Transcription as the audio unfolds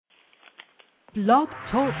Blog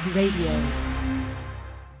Talk Radio.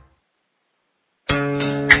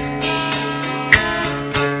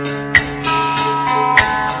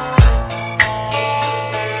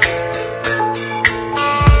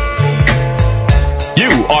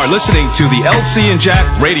 Are listening to the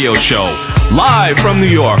LCandjack radio show, live from New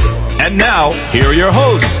York. And now, here are your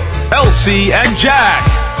hosts, LCandjack.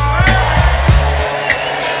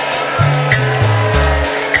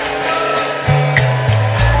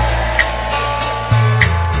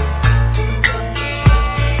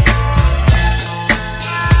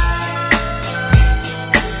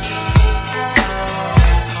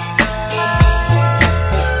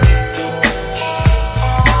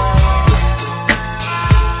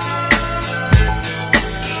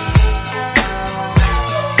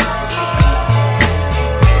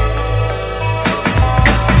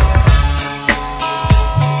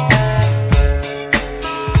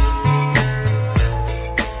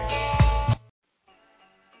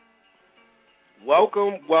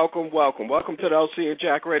 Welcome to the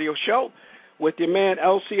LCandjack radio show with your man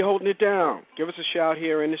LC holding it down. Give us a shout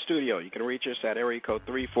here in the studio. You can reach us at area code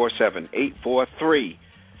 347-843-4738.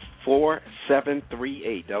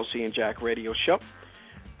 The LCandjack radio show.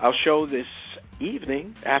 Our show this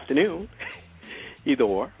afternoon, either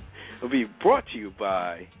or, will be brought to you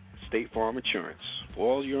by State Farm Insurance. For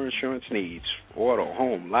all your insurance needs, auto,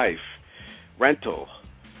 home, life, rental,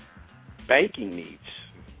 banking needs.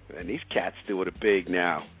 And these cats do it big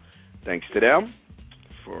now. Thanks to them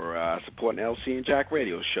for supporting LCandjack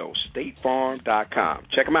radio show, statefarm.com.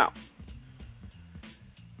 Check them out.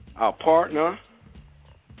 Our partner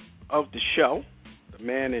of the show, the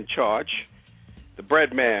man in charge, the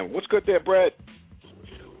bread man. What's good there, Bread?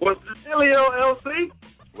 What's the dealio, LC?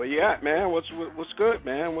 Where you at, man? What's good,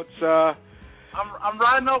 man? I'm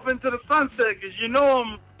riding off into the sunset because you know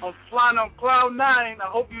I'm flying on cloud 9. I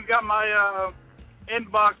hope you got my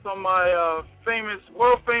inbox on my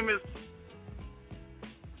world famous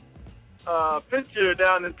picture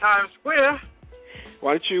down in Times Square.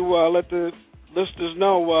 Why don't you let the listeners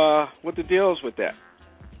know what the deal is with that?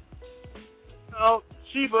 Well,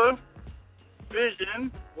 Sheba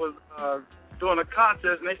Vision was doing a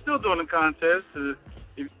contest, and they're still doing a contest.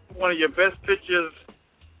 If one of your best pictures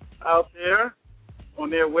out there on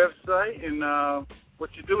their website, and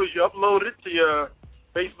what you do is you upload it to your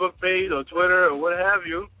Facebook page or Twitter or what have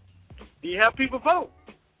you. You have people vote,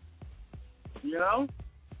 you know?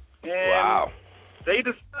 And wow. They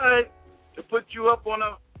decide to put you up on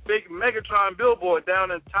a big Megatron billboard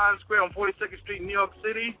down in Times Square on 42nd Street in New York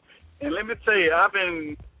City. And let me tell you, I've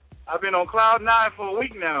been on cloud 9 for a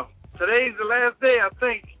week now. Today's the last day, I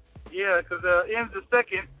think. Yeah, because ends the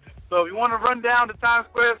 2nd. So if you want to run down to Times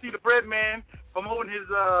Square, see the Bread Man promoting his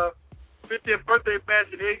 50th birthday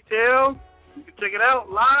bash at Egg. You can check it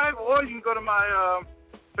out live, or you can go to my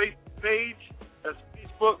Facebook page. That's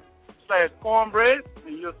Facebook.com/cornbread,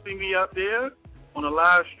 and you'll see me out there on a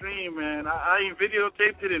live stream. And I even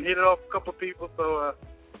videotaped it and hit it off a couple of people. So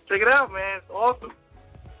check it out, man. It's awesome.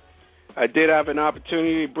 I did have an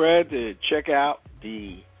opportunity, Bread, to check out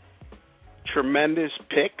the tremendous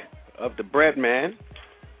pic of the Bread Man.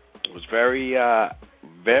 It was very,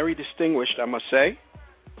 very distinguished, I must say.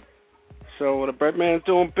 So the Bread Man's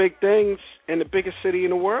doing big things in the biggest city in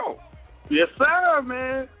the world. Yes, sir,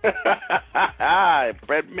 man.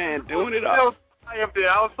 Bread Man doing it up. I was high up there.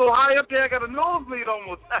 I was so high up there, I got a nosebleed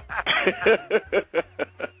almost.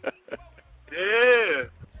 Yeah.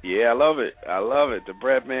 Yeah, I love it. The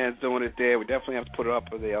Bread Man's doing it there. We definitely have to put it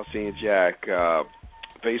up on the LCandjack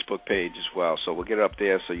Facebook page as well. So we'll get it up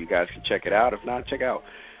there so you guys can check it out. If not, check out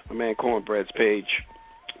my man Cornbread's page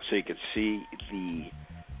so you can see the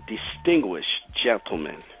distinguished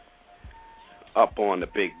gentleman up on the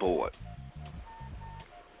big board.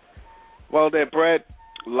 Well, there, Brett,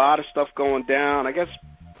 a lot of stuff going down. I guess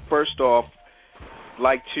first off,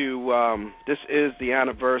 like to this is the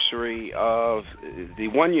anniversary of the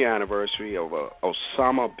 1-year anniversary of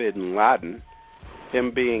Osama bin Laden,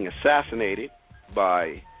 him being assassinated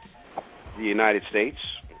by the United States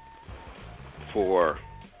for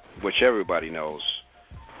which everybody knows,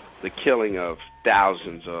 the killing of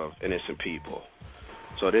thousands of innocent people.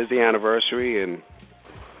 So it is the anniversary, and,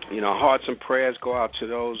 you know, hearts and prayers go out to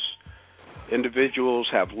those individuals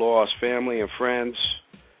who have lost family and friends,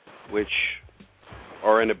 which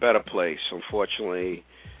are in a better place. Unfortunately,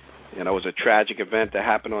 you know, it was a tragic event that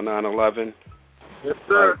happened on 9/11. Yes,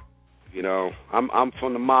 sir. You know, I'm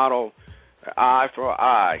from the motto, eye for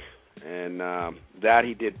eye, and that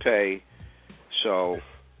he did pay. So,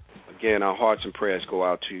 again, our hearts and prayers go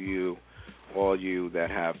out to you, all you that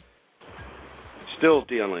have still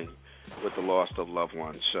dealing with the loss of loved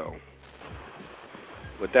ones. So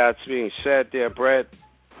with that being said there, Brett,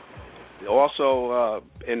 also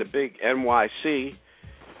in the big NYC,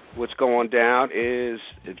 what's going down is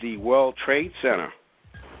the World Trade Center.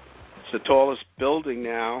 It's the tallest building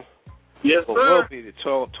now. Yes, sir. It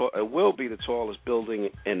will be the tallest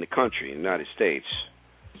building in the country, in the United States.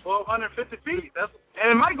 1,250 feet.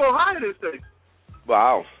 And it might go higher this day.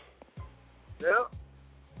 Wow. Yeah.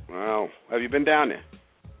 Wow. Have you been down there?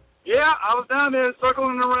 Yeah, I was down there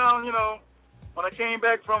circling around, when I came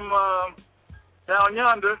back from down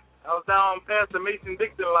yonder. I was down past the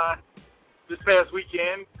Mason-Dixon line this past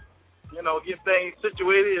weekend, getting things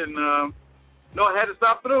situated. And, I had to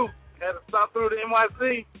stop through. The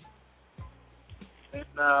NYC. And,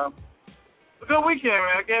 it's a good weekend,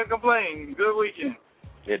 man. I can't complain. Good weekend.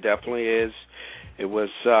 It definitely is. It was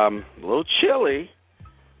a little chilly.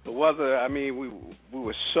 The weather, we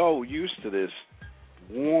were so used to this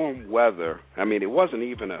warm weather. It wasn't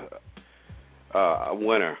even a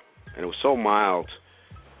winter, and it was so mild.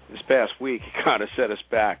 This past week, it kind of set us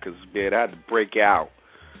back because, man, I had to break out.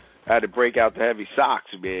 I had to break out the heavy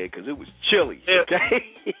socks, man, because it was chilly. Yeah. Okay.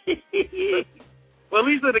 Well, at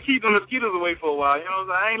least it'll keep the mosquitoes away for a while.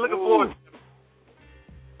 I ain't looking forward to it.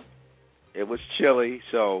 It was chilly,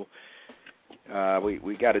 so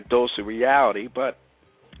we got a dose of reality, but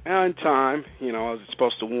in time, it's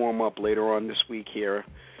supposed to warm up later on this week here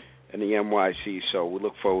in the NYC, so we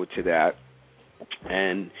look forward to that.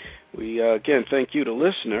 And we, again, thank you, the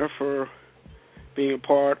listener, for being a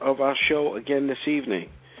part of our show again this evening.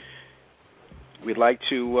 We'd like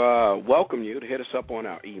to welcome you to hit us up on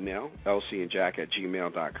our email,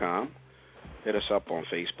 LCandjack@gmail.com. Hit us up on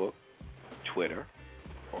Facebook, Twitter,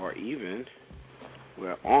 or even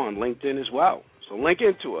we're on LinkedIn as well. So link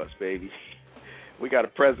into us, baby. We got a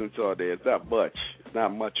presence on there. It's not much. It's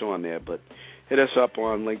not much on there, but hit us up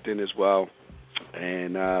on LinkedIn as well.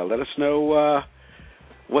 And let us know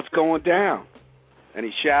what's going down.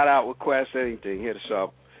 Any shout-out requests, anything, hit us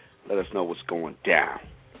up. Let us know what's going down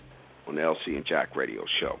on the LC and Jack radio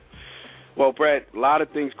show. Well, Brett, a lot of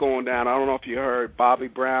things going down. I don't know if you heard, Bobby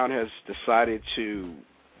Brown has decided to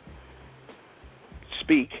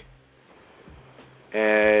speak,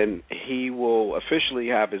 and he will officially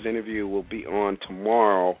have his interview will be on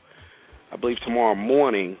tomorrow, I believe tomorrow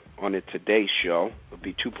morning on the Today Show. It'll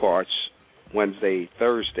be 2 parts, Wednesday,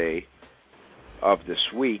 Thursday of this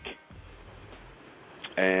week.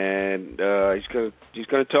 And he's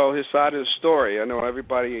gonna tell his side of the story. I know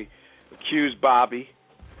everybody accused Bobby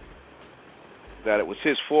that it was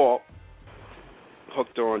his fault,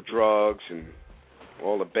 hooked her on drugs and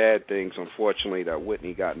all the bad things, unfortunately, that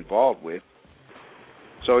Whitney got involved with.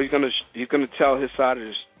 So he's gonna tell his side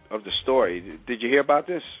of the story. Did you hear about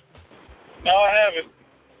this? No, I haven't.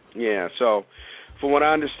 Yeah. So, from what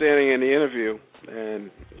I'm understanding in the interview,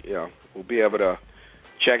 and we'll be able to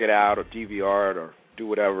check it out or DVR it or do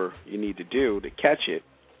whatever you need to do to catch it.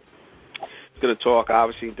 He's going to talk,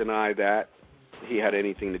 obviously deny that he had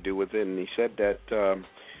anything to do with it, and he said that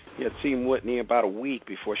he had seen Whitney about a week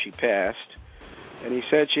before she passed, and he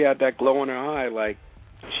said she had that glow in her eye, like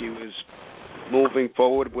she was moving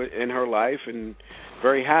forward in her life and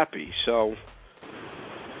very happy. So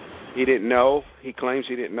he didn't know. He claims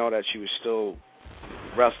he didn't know that she was still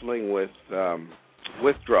wrestling with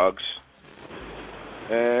drugs,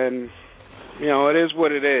 and it is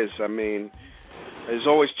what it is. There's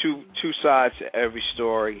always two sides to every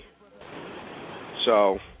story,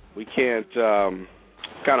 so we can't.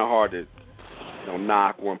 Kind of hard to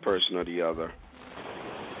knock one person or the other,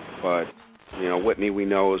 but Whitney, we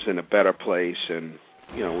know, is in a better place, and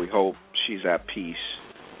we hope she's at peace,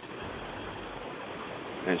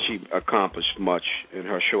 and she accomplished much in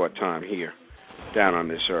her short time here down on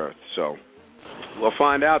this earth. So we'll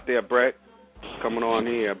find out there, Brett. Coming on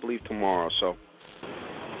here, I believe tomorrow. So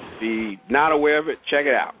be not aware of it, check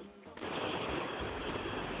it out.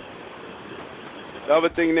 The other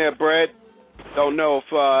thing there, Brett, don't know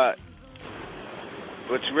if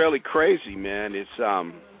what's really crazy, man, is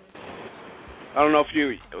I don't know if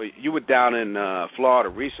you were down in Florida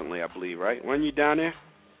recently, I believe, right? Weren't you down there?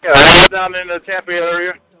 Yeah, I was down in the Tampa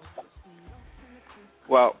area.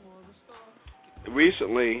 Well,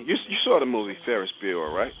 recently, you saw the movie Ferris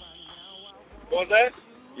Bueller, right? What was that?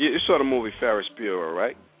 You saw the movie Ferris Bueller,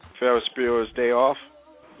 right? Ferris Bueller's Day Off?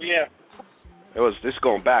 Yeah. This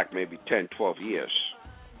going back maybe 10, 12 years.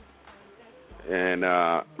 And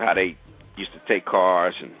how they used to take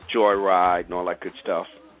cars and joyride and all that good stuff.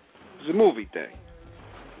 It was a movie thing.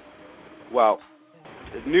 Well,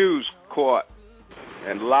 the news caught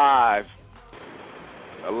a live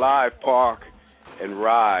park and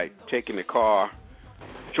ride, taking the car,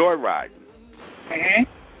 joyriding. Mm-hmm.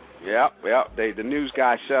 Yep. The news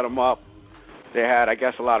guy set them up. They had, I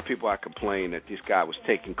guess, a lot of people had complained that this guy was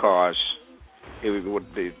taking cars.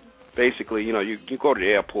 Basically, you go to the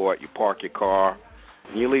airport, you park your car,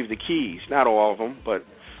 and you leave the keys. Not all of them, but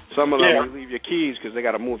some of them you leave your keys because they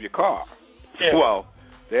got to move your car. Yeah. Well,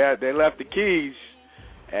 they left the keys,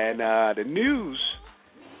 and the news,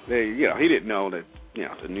 he didn't know that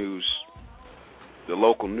the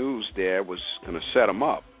local news there was going to set him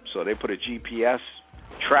up. So they put a GPS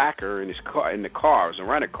tracker in his car, in the car. It was a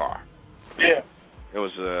rented car. Yeah. It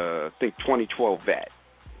was I think 2012 Vet.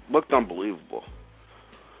 Looked unbelievable.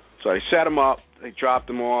 So they set him up. They dropped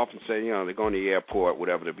him off and said, they're going to the airport,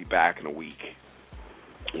 whatever. They'll be back in a week.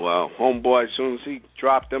 Well, homeboy, as soon as he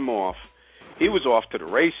dropped them off, he was off to the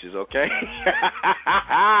races. Okay.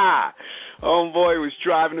 Homeboy was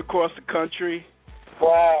driving across the country.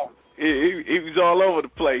 Wow. He was all over the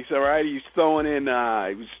place. All right. He was throwing in.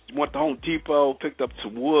 Went to Home Depot, picked up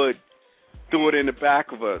some wood, threw it in the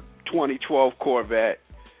back of a 2012 Corvette.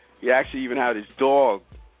 He actually even had his dog.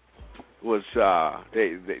 Was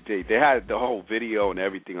they had the whole video and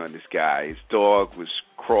everything on this guy. His dog was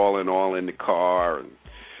crawling all in the car, and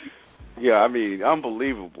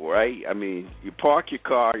unbelievable, right? I mean, you park your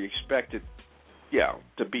car, you expect it,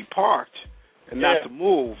 to be parked and not to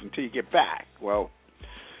move until you get back. Well,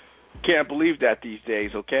 can't believe that these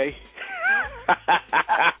days, okay?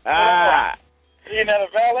 He ain't had a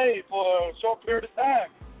valet for a short period of time.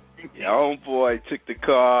 Homeboy took the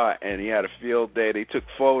car, and he had a field day. They took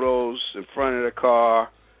photos in front of the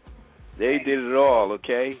car. They did it all,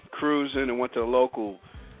 okay? Cruising and went to the local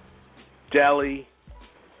deli.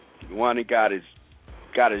 One, he got his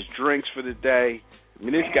drinks for the day. I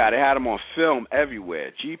mean, this guy, they had him on film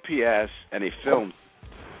everywhere, GPS, and they filmed.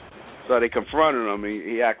 So they confronted him.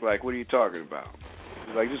 He acted like, "What are you talking about?"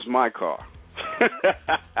 He's like, "This is my car."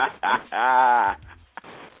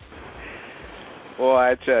 Boy,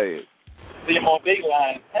 I tell you. See him on Big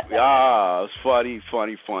Line. It's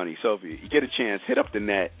funny. So if you get a chance, hit up the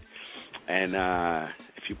net, and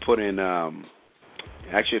if you put in,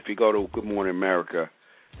 actually, if you go to Good Morning America,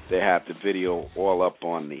 they have the video all up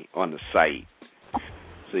on the site,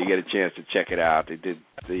 so you get a chance to check it out. They did,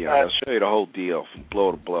 they'll show you the whole deal from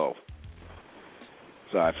blow to blow.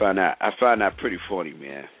 So I find that pretty funny,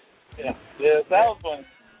 man. Yeah, it sounds funny.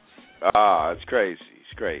 It's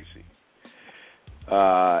crazy.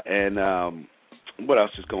 And what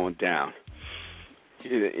else is going down?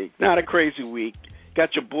 Not a crazy week.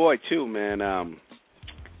 Got your boy too, man.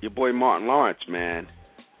 Your boy Martin Lawrence, man.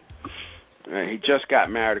 He just got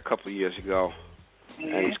married a couple of years ago,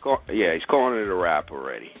 and he's calling it a wrap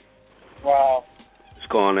already. Wow. He's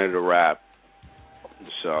calling it a wrap.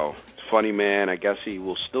 So it's funny, man. I guess he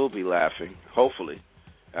will still be laughing. Hopefully,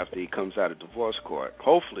 after he comes out of divorce court,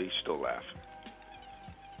 hopefully he's still laughing.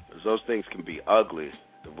 Because those things can be ugly,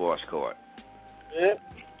 divorce court.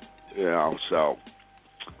 Yeah. So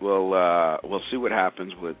we'll see what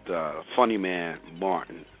happens with funny man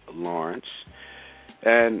Martin Lawrence.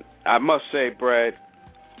 And I must say, Brad,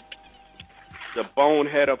 the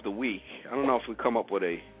bonehead of the week. I don't know if we come up with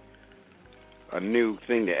a new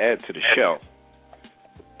thing to add to the show,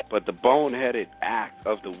 but the boneheaded act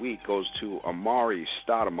of the week goes to Amari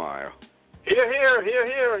Stoudemire.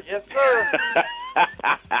 Here. Yes, sir.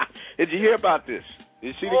 Did you hear about this? Did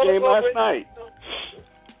you see the game last night?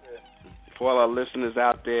 For all our listeners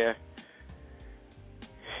out there,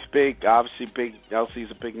 obviously big. LC's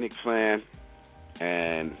a big Knicks fan,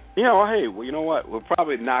 and hey, well, you know what? We're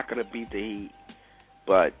probably not going to beat the Heat,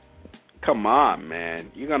 but come on,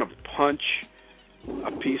 man, you're going to punch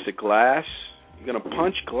a piece of glass. You're going to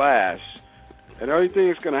punch glass, and everything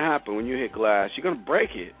that's going to happen when you hit glass, you're going to break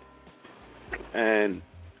it, and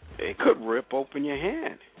it could rip open your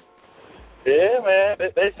hand. Yeah, man.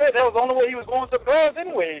 They said that was the only way he was going to the glass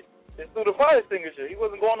anyway. It's through the fire extinguisher. He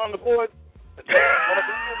wasn't going on the board. Game,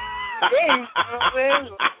 you know what I'm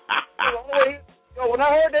saying? When I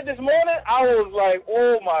heard that this morning, I was like,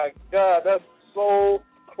 oh, my God, that's so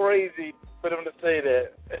crazy for them to say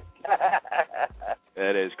that.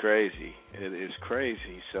 That is crazy. It is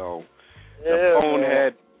crazy. So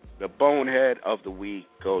the bonehead of the week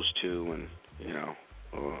goes to,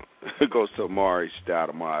 it goes to Amari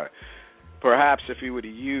Stoudemire. Perhaps if he would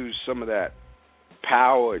have used some of that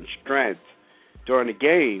power and strength during the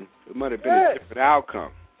game, it might have been a different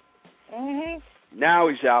outcome. Mm-hmm. Now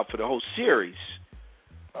he's out for the whole series.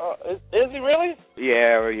 Is he really?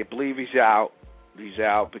 Yeah, you believe he's out. He's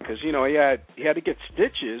out because he had to get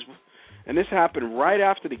stitches, and this happened right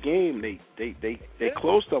after the game. They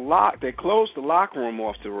closed the locker room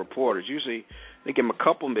off to reporters. Usually they give them a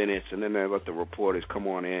couple minutes, and then they let the reporters come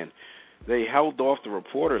on in. they held off the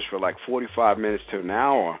reporters for like 45 minutes to an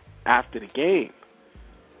hour after the game,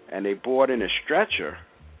 and they brought in a stretcher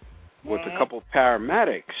with a couple of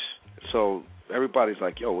paramedics. So everybody's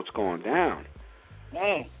like, yo, what's going down?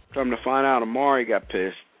 Come to find out, Amari got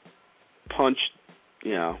pissed, punched,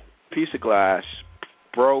 piece of glass,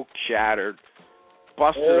 broke, shattered,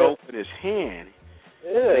 busted open his hand.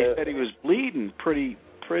 They said he was bleeding pretty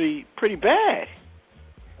bad.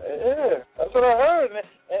 Yeah, that's what I heard.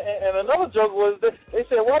 And another joke was that they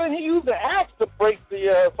said, why didn't he use the axe to break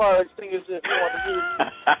the fire extinguisher if he wanted to use it?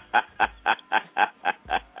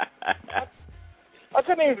 I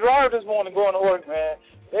couldn't even drive this morning going to work, man.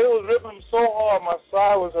 They was ripping me so hard, my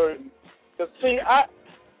side was hurting. Because, see,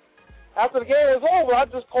 after the game was over, I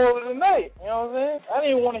just called it a night. You know what I'm saying? I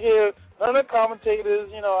didn't even want to hear none of the commentators.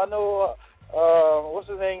 I know, what's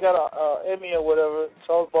his name, got a Emmy or whatever,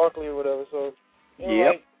 Charles Barkley or whatever. So,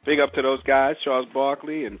 yep. Big up to those guys, Charles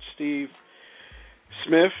Barkley and Steve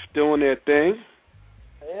Smith doing their thing.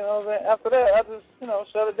 You know what I'm saying? After that, I just,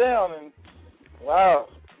 shut it down. And, wow.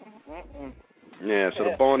 Yeah, so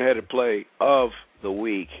the boneheaded play of the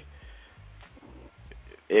week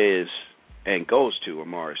is and goes to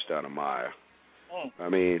Amari Stoudemire. I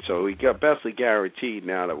mean, so he got bestly guaranteed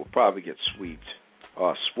now that we'll probably get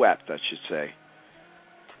swept, I should say.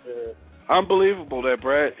 Yeah. Unbelievable there,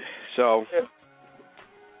 Brett. So,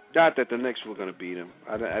 not that the Knicks were going to beat him.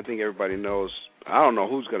 I think everybody knows. I don't know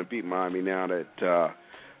who's going to beat Miami now that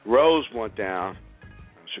Rose went down.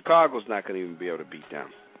 Chicago's not going to even be able to beat them.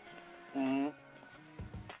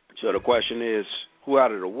 So the question is, who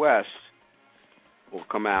out of the West will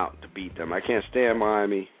come out to beat them? I can't stand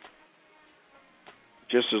Miami.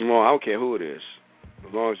 Just as long, I don't care who it is.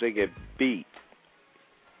 As long as they get beat,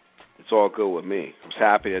 it's all good with me. I was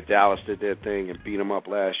happy that Dallas did their thing and beat them up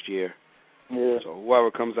last year. Yeah. So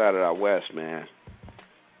whoever comes out of our West, man,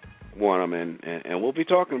 want them. And we'll be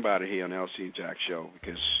talking about it here on the LCandjack show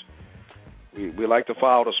because we like to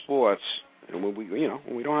follow the sports. And when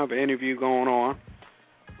we don't have an interview going on,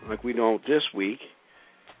 like we don't this week,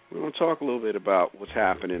 we're going to talk a little bit about what's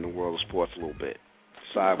happening in the world of sports a little bit,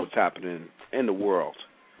 decide what's happening in the world.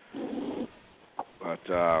 But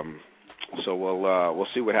so we'll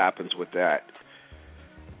see what happens with that.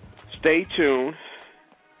 Stay tuned.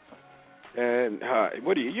 And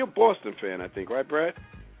you're a Boston fan, I think, right, Brad?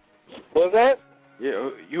 What's that? Yeah,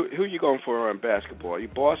 who you going for on basketball? Are you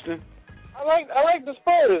Boston? I like the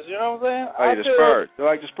Spurs. You know what I'm saying? Oh, the Spurs. You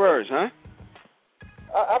like the Spurs, huh?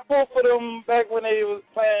 I pulled for them back when they was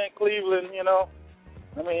playing Cleveland, I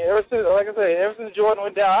mean, ever since Jordan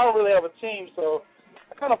went down, I don't really have a team, so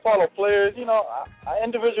I kind of follow players.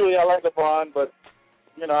 Individually I like LeBron, but,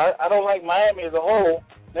 I don't like Miami as a whole.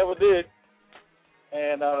 Never did.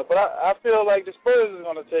 And but I feel like the Spurs is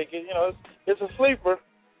going to take it. It's a sleeper.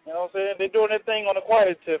 You know what I'm saying? They're doing their thing on the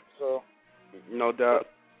quiet tip, so. No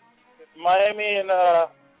doubt. If Miami and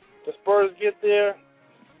the Spurs get there,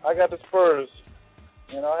 I got the Spurs.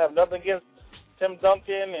 I have nothing against Tim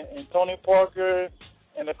Duncan and Tony Parker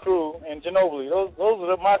and the crew and Ginobili. Those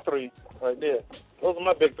are my three right there. Those are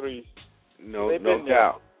my big threes. No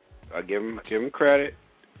doubt. I give them credit.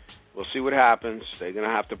 We'll see what happens. They're gonna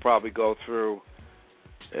have to probably go through.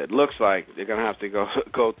 It looks like they're gonna have to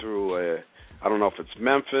go through. I don't know if it's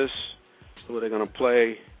Memphis. Who are they gonna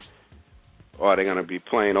play? Or are they gonna be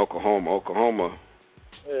playing Oklahoma?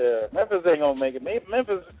 Yeah, Memphis ain't gonna make it.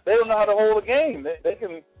 Memphis, they don't know how to hold a game. They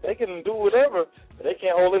can do whatever, but they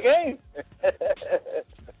can't hold a game.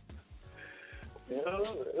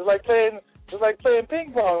 It's like playing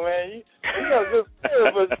ping pong, man. You got a good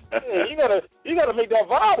player, but you gotta make that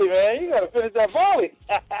volley, man. You gotta finish that volley.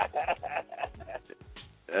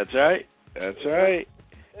 That's right.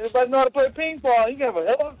 Everybody know how to play ping pong. You got a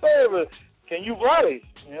hell of a serve. Can you volley?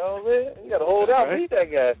 You know what I'm saying? You gotta hold out and beat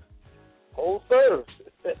that guy. Whole serve.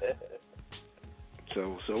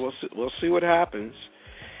 So we'll see what happens.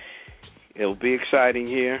 It'll be exciting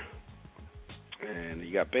here, and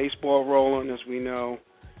you got baseball rolling, as we know.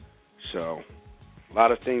 So a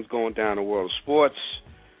lot of things going down in the world of sports.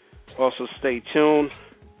 Also, stay tuned.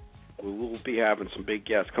 We will be having some big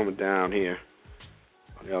guests coming down here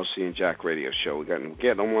on the LCandjack radio show. We're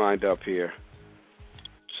getting them lined up here.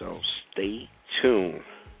 So stay tuned.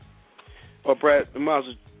 Well, Brett, we might as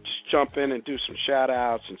well just jump in and do some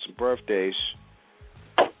shout-outs and some birthdays.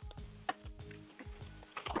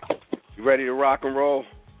 You ready to rock and roll?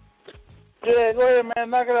 Yeah, go ahead, man.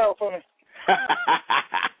 Knock it out for me.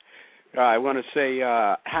 All right, I want to say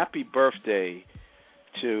happy birthday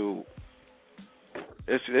to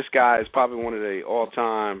this guy. Is probably one of the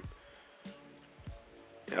all-time,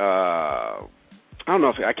 I don't know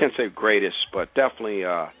if I can't say greatest, but definitely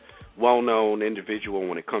well-known individual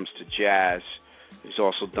when it comes to jazz. He's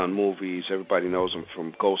also done movies. Everybody knows him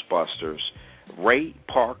from Ghostbusters. Ray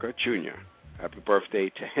Parker Jr. Happy birthday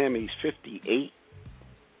to him. He's 58.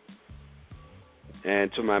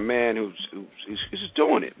 And to my man who's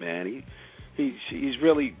doing it, man. He's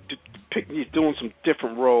really he's doing some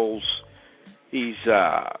different roles. He's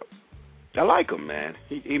I like him, man.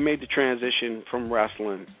 He made the transition from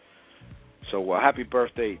wrestling. So happy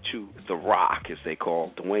birthday to The Rock, as they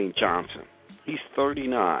call Dwayne Johnson. He's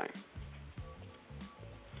 39.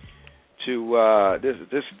 To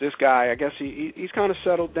this guy, I guess he's kind of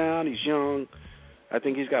settled down. He's young. I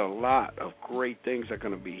think he's got a lot of great things that are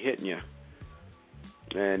going to be hitting you.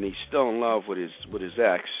 And he's still in love with his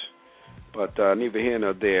ex, but neither here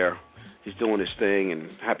nor there. He's doing his thing, and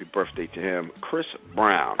happy birthday to him. Chris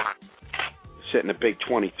Brown, sitting a big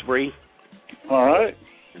 23. All right.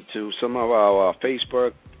 And to some of our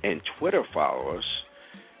Facebook and Twitter followers,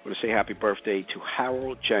 I want to say happy birthday to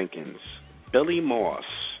Harold Jenkins, Billy Moss,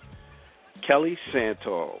 Kelly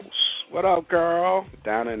Santos. What up, girl?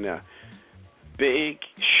 Down in big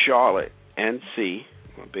Charlotte, NC.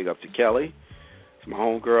 Big up to Kelly. To my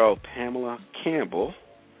homegirl, Pamela Campbell,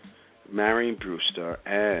 Marion Brewster,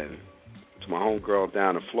 and to my homegirl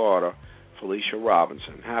down in Florida, Felicia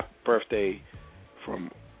Robinson. Happy birthday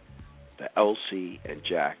from the LC and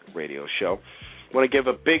Jack radio show. I want to give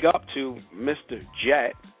a big up to Mr.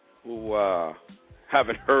 Jet, who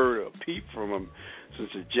haven't heard a peep from him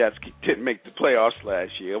since the Jets didn't make the playoffs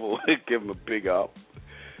last year. We'll give him a big up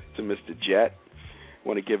to Mr. Jet. I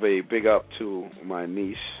want to give a big up to my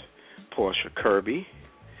niece, Portia Kirby,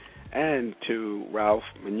 and to Ralph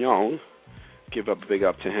Mignon. Give a big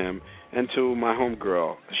up to him. And to my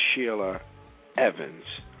homegirl, Sheila Evans,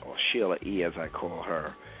 or Sheila E. as I call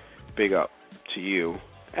her. Big up to you.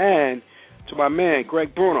 And to my man,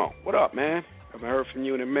 Greg Bruno. What up, man? Haven't heard from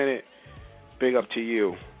you in a minute. Big up to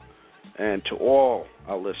you. And to all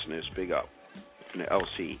our listeners, big up from the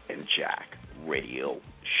LC and Jack radio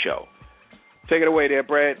show. Take it away there,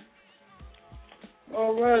 Brad.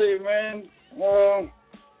 Alrighty, man. I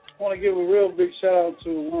want to give a real big shout out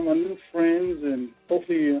to one of my new friends and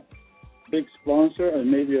hopefully a big sponsor and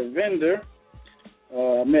maybe a vendor.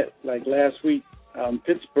 I met like last week out in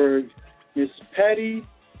Pittsburgh. Miss Patty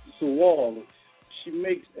Sewall. She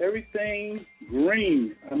makes everything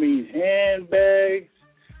green. I mean, handbags,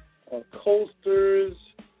 coasters,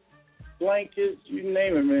 blankets, you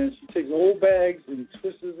name it, man. She takes old bags and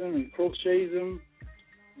twists them and crochets them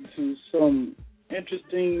into some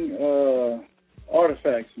interesting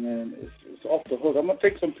artifacts, man. It's off the hook. I'm going to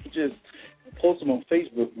take some pictures and post them on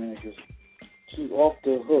Facebook, man, because she's off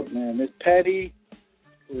the hook, man. Miss Patty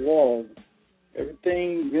Wall,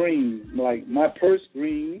 everything green, like my purse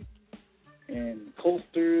green, and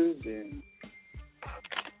coasters and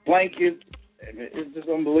blankets. It's just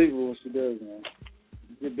unbelievable what she does, man.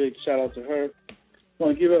 Give a big shout out to her. I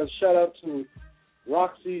want to give a shout out to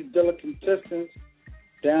Roxy Delicatessens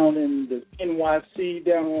down in the NYC,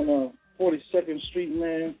 down on 42nd Street,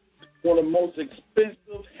 man. One of the most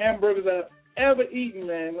expensive hamburgers I've ever eaten,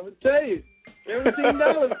 man. Let me tell you,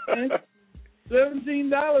 $17, man.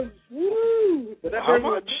 $17. Woo! But that How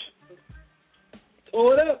much?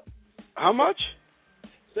 Throw it up. How much?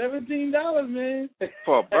 $17, man.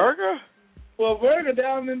 For a burger? For a burger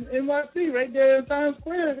down in NYC, right there in Times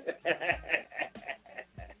Square.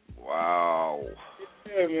 Wow.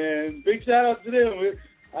 Yeah, man. Big shout out to them.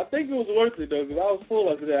 I think it was worth it, though, because I was full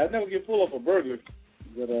after that. I never get full off a burger.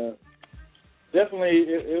 But definitely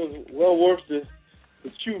it was well worth the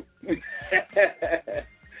chew. A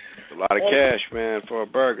lot of cash, man, for a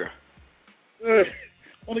burger. I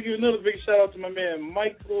want to give another big shout out to my man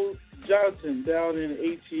Michael Johnson down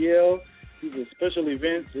in ATL. He's a special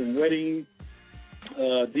events and wedding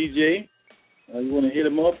DJ. You want to hit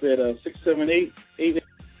him up at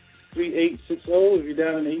 678-838-3860 if you're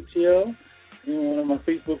down in ATL. You're one of my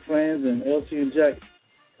Facebook friends and LC and Jack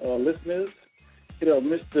listeners. Hit up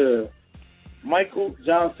Mr. Michael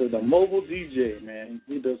Johnson, the mobile DJ, man.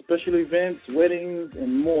 He does special events, weddings,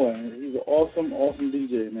 and more. He's an awesome, awesome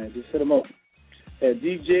DJ, man. Just hit him up at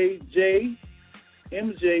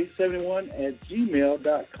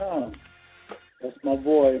djjmj71@gmail.com. That's my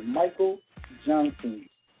boy, Michael Johnson.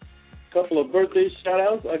 A couple of birthday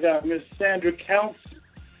shout-outs. I got Miss Sandra Counts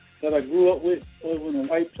that I grew up with over in the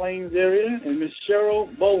White Plains area, and Miss Cheryl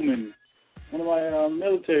Bowman, one of my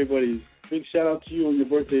military buddies. Big shout-out to you on your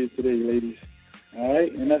birthdays today, ladies. All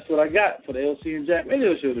right, and that's what I got for the LC and Jack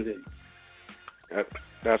radio show today.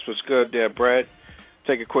 That's what's good there, Brad.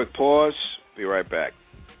 Take a quick pause. Be right back.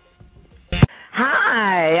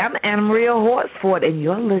 Hi, I'm Anna Maria Horsford, and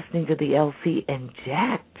you're listening to the LC and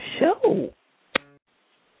Jack Show.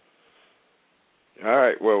 All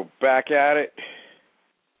right, well, back at it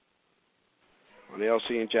on the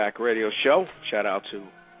LC and Jack Radio Show. Shout out to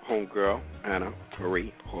homegirl Anna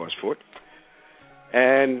Marie Horsford.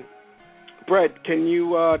 And Brett, can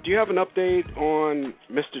you do you have an update on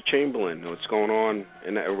Mr. Chamberlain? What's going on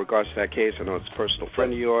in regards to that case? I know it's a personal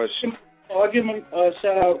friend of yours. I'll give him a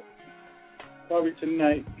shout out probably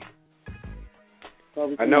tonight.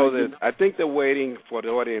 I know that. I think they're waiting for the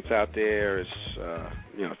audience out there. A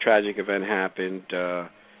tragic event happened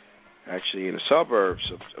actually in the suburbs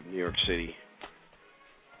of New York City,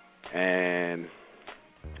 and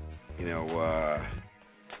I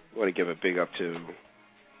want to give a big up to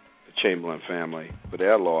the Chamberlain family for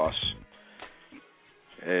their loss.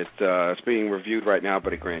 It's being reviewed right now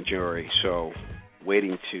by the grand jury, so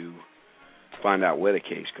waiting to find out where the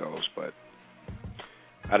case goes. But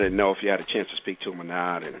I didn't know if you had a chance to speak to him or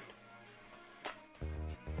not, and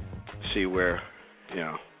see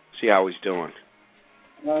see how he's doing.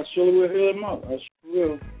 I surely will hear him up. I surely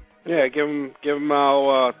will. Yeah, give him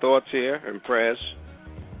our thoughts here and prayers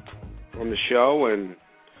on the show, and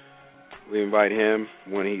we invite him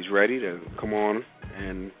when he's ready to come on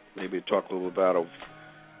and maybe talk a little about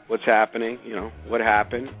what's happening, what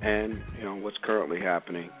happened, and what's currently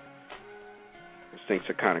happening. As things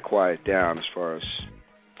are kind of quiet down as far as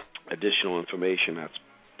additional information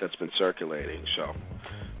that's been circulating. So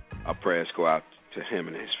our prayers go out to him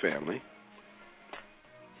and his family.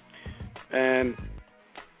 And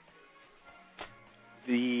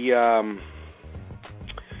your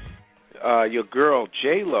girl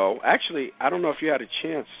J-Lo, actually, I don't know if you had a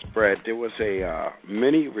chance, Brad. There was a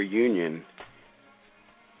mini reunion,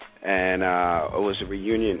 and it was a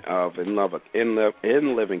reunion of In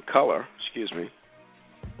Living Color,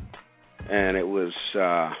 and it was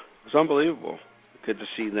unbelievable. Good to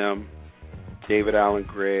see them, David Alan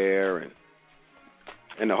Grier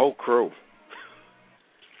and the whole crew,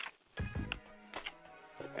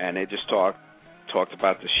 and they just talked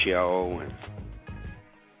about the show and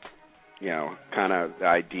kind of the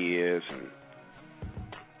ideas,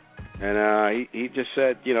 and he just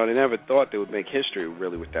said they never thought they would make history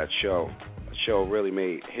really with that show. The show really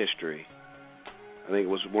made history. I think it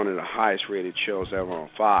was one of the highest rated shows ever on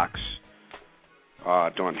Fox.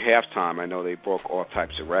 During halftime, I know they broke all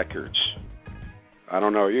types of records. I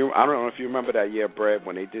don't know if you remember that year, Brad,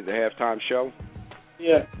 when they did the halftime show.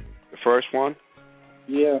 Yeah. The first one.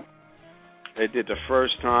 Yeah. They did the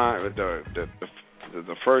first time. The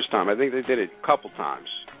first time. I think they did it a couple times.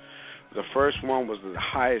 The first one was the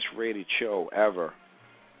highest rated show ever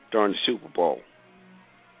during the Super Bowl.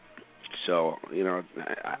 So a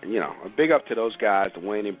big up to those guys, the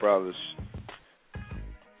Wayne brothers,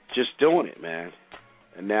 just doing it, man.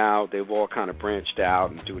 And now they've all kind of branched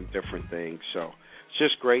out and doing different things. So it's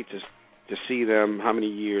just great to see them how many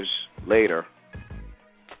years later,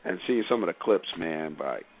 and seeing some of the clips, man,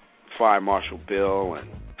 by Fire Marshal Bill, and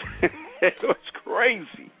it was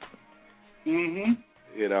crazy. Mhm.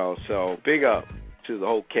 So big up to the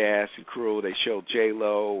whole cast and crew. They showed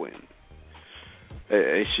J-Lo and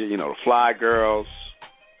they the Fly Girls.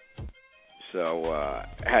 So I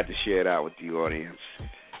had to share that with the audience.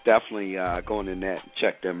 Definitely go on the net and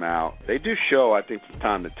check them out. They do show, I think, from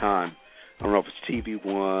time to time. I don't know if it's TV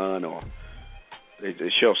One or they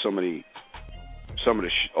show some of the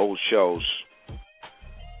old shows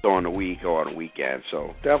during the week or on the weekend.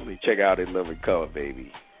 So definitely check out In Living Color,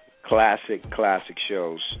 baby. Classic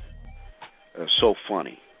shows. So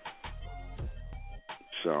funny.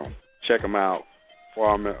 So check them out.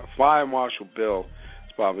 Fire Marshal Bill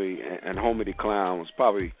is probably, and Homie the Clown was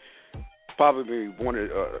probably one of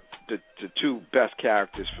the two best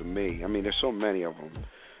characters for me. I mean, there's so many of them.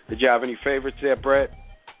 Did you have any favorites there, Brett?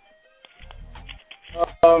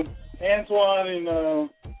 Antoine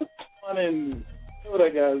and what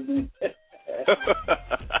that guy's name?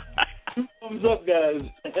 Thumbs Up guys.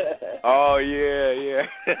 Oh yeah.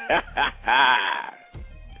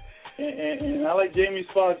 and I like Jamie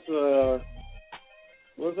Foxx.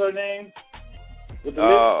 What's her name? With the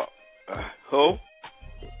lips. Who?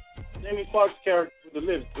 Jamie Foxx character with the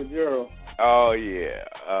lips, the girl. Oh yeah.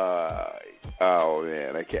 Oh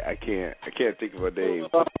man, I can't think of her name.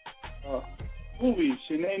 Movie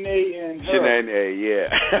Shanae and her. Shanae, yeah.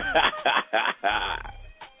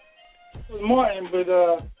 It was Martin, but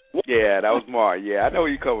yeah, that was Martin. Yeah, I know where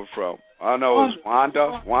you're coming from. I know it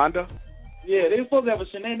was Wanda. Yeah, they were supposed to have a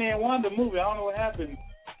Shanae and Wanda movie. I don't know what happened.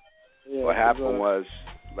 Yeah, what happened was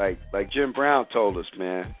like Jim Brown told us,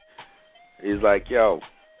 man. He's like, yo,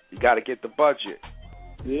 you got to get the budget.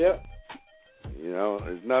 Yeah. You know,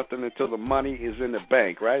 there's nothing until the money is in the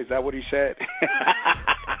bank, right? Is that what he said?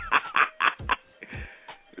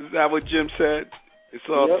 Is that what Jim said? It's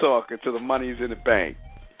all talk until the money's in the bank.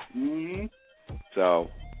 Mm-hmm. So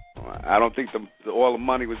I don't think all the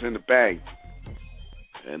money was in the bank,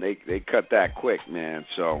 and they cut that quick, man.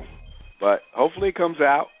 So, but hopefully it comes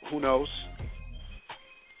out. Who knows?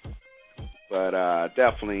 But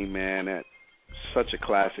definitely, man, that's such a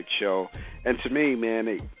classic show. And to me,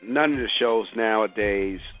 man, none of the shows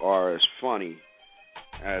nowadays are as funny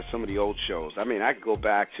as some of the old shows. I mean, I could go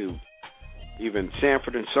back to even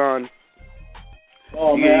Sanford and Son.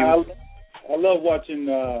 Oh, man, I love watching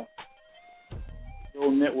the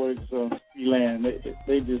old networks on Land.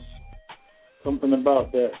 They just, something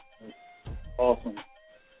about that is awesome.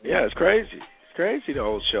 Yeah, it's crazy. It's crazy, the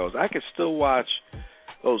old shows. I could still watch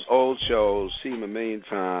those old shows, see them a million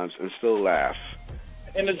times, and still laugh.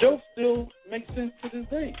 And the jokes still make sense to this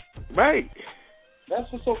day. Right.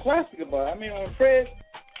 That's what's so classic about it. I mean, when Fred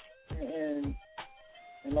and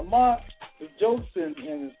Lamont, the jokes and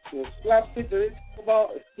the slapstick that they talk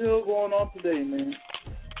about is still going on today, man.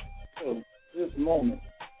 So, this moment.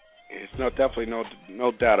 It's definitely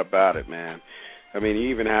no doubt about it, man. I mean, you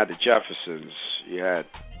even had the Jeffersons. You had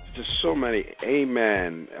just so many,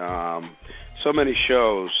 Amen, so many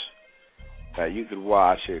shows that you could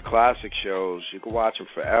watch. Classic shows. You could watch them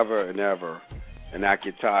forever and ever and not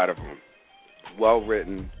get tired of them. Well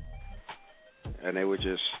written, and they were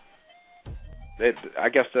just. I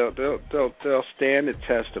guess they'll stand the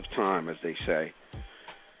test of time, as they say.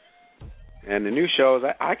 And the new shows,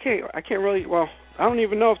 I can't really. Well, I don't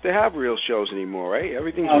even know if they have real shows anymore, right?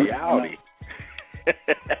 Everything's reality.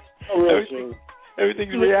 No real shows.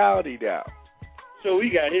 Everything's reality now. So we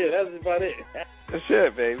got here. That's about it. That's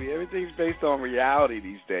it, baby. Everything's based on reality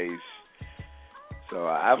these days. So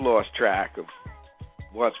I've lost track of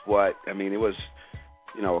what's what. I mean, it was,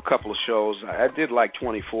 a couple of shows. I did like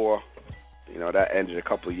 24. That ended a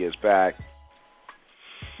couple of years back.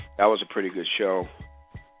 That was a pretty good show.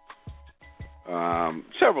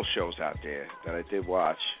 Several shows out there that I did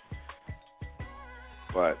watch.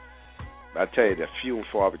 But I tell you, they're few and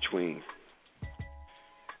far between.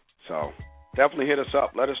 So definitely hit us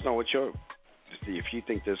up. Let us know if you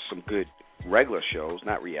think there's some good regular shows,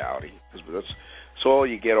 not reality. Because that's all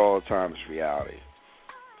you get all the time is reality.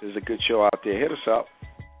 If there's a good show out there, hit us up.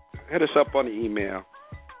 Hit us up on the email.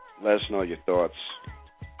 Let us know your thoughts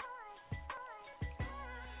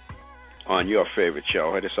on your favorite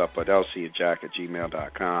show. Hit us up at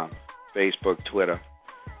LCandjack@gmail.com, Facebook, Twitter.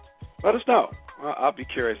 Let us know. I'll be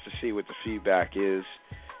curious to see what the feedback is.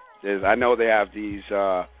 I know they have these,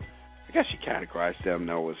 I guess you categorize them,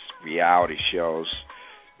 though, as reality shows.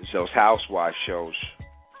 It's those housewife shows.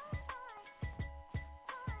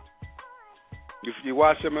 You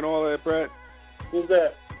watch them and all that, Brett? Who's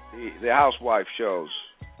that? The housewife shows.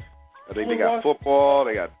 I think they got football,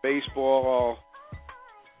 they got baseball.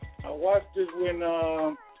 I watched it when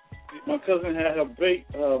my cousin had her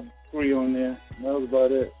bakery on there. That was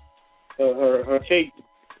about it. Her cake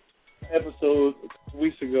episode a couple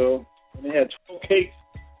weeks ago, and they had 12 cakes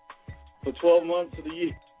for 12 months of the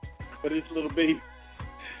year for this little baby.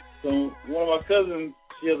 So one of my cousins,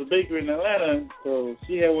 she has a bakery in Atlanta, so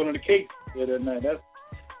she had one of the cakes there that night. That's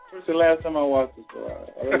first and last time I watched it, so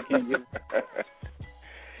I really can't get it.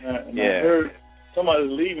 And I heard somebody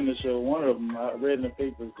was leaving the show. One of them I read in the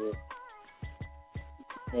papers.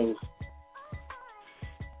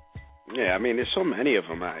 Yeah, I mean, there's so many of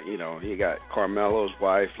them. You got Carmelo's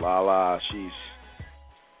wife, Lala.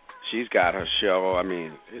 She's got her show. I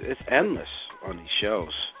mean, it's endless on these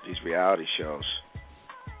shows, these reality shows.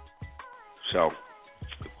 So,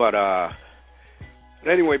 but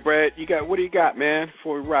anyway, Brad, what do you got, man?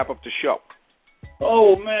 Before we wrap up the show.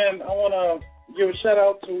 Oh man, I want to give a shout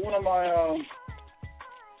out to one of my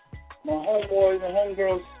my homeboys and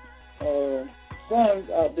homegirls' sons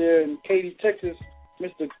out there in Katy, Texas,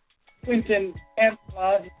 Mr. Quentin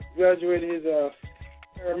Antelon. He graduated his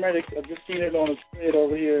paramedic. I just seen it on the thread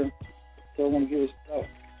over here, so I want to give a shout out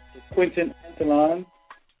to Quentin Antelon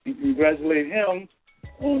and congratulate him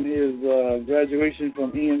on his graduation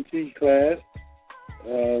from EMT class.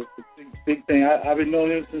 It's a big thing. I've been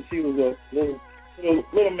knowing him since he was a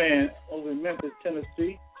little man over in Memphis,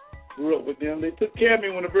 Tennessee. Grew up with them. They took care of me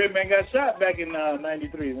when the Bread Man got shot back in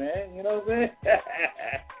 '93, man. You know what I'm saying?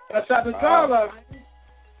 I shot the car out, man.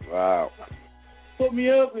 Wow. Put me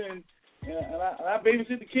up and I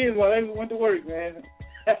babysit the kids while they went to work, man.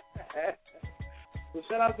 So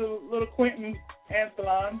shout out to little Quentin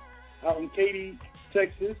Antelon out in Katy,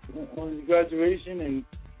 Texas, on his graduation and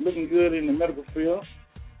looking good in the medical field.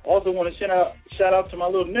 Also want to shout out to my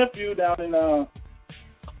little nephew down in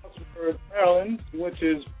Maryland, went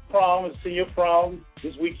to his prom, his senior prom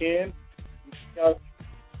this weekend. Got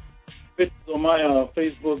pictures on my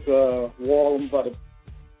Facebook wall. I'm about to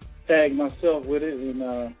tag myself with it,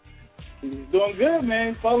 and he's doing good,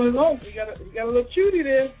 man. Following along. He got a little cutie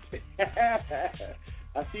there.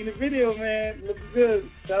 I seen the video, man. Looking good.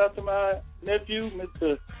 Shout out to my nephew,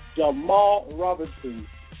 Mr. Jamal Robertson.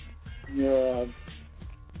 Your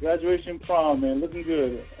graduation prom, man. Looking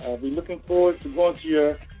good. I'll be looking forward to going to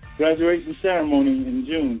your graduation ceremony in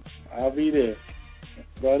June. I'll be there.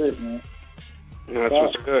 That's about it, man. That's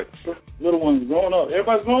what's good. Little ones growing up.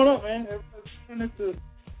 Everybody's growing up, man. Everybody's turning into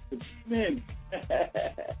men.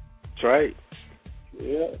 That's right.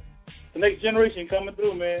 Yeah. The next generation coming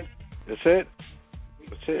through, man. That's it.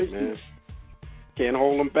 That's it, man. Can't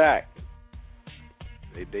hold them back.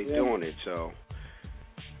 They doing it, so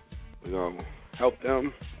we're going to help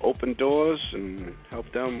them open doors and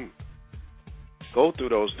help them go through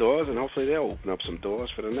those doors, and hopefully they'll open up some doors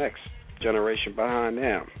for the next generation behind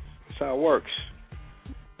them. That's how it works.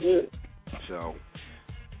 Yeah. So,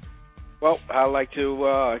 well, I'd like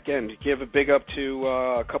to, again, give a big up to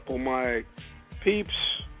a couple of my peeps.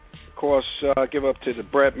 Of course, give up to the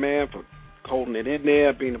Bread Man for holding it in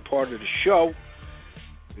there, being a part of the show.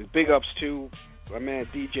 Big ups to my man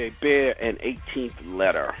DJ Bear and 18th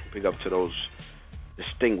Letter. Big up to those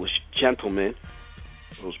distinguished gentlemen,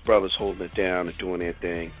 those brothers holding it down and doing their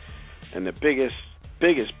thing. And the biggest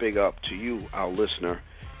big up to you, our listener.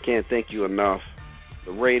 Can't thank you enough.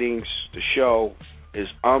 The ratings, the show is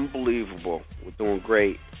unbelievable. We're doing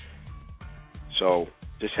great. So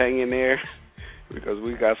just hang in there because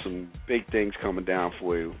we got some big things coming down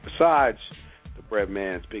for you. Besides the Bread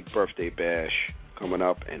Man's big birthday bash coming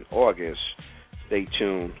up in August. Stay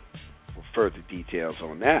tuned for further details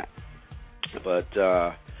on that. But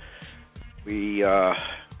we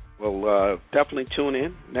will definitely tune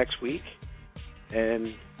in next week.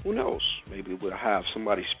 And who knows, maybe we'll have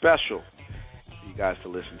somebody special for you guys to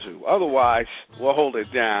listen to. Otherwise, we'll hold it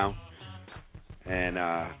down and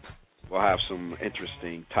we'll have some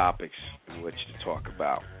interesting topics in which to talk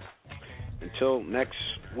about. Until next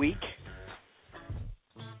week,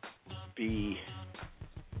 be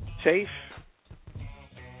safe,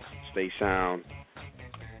 stay sound,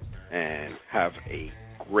 and have a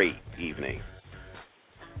great evening.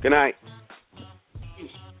 Good night.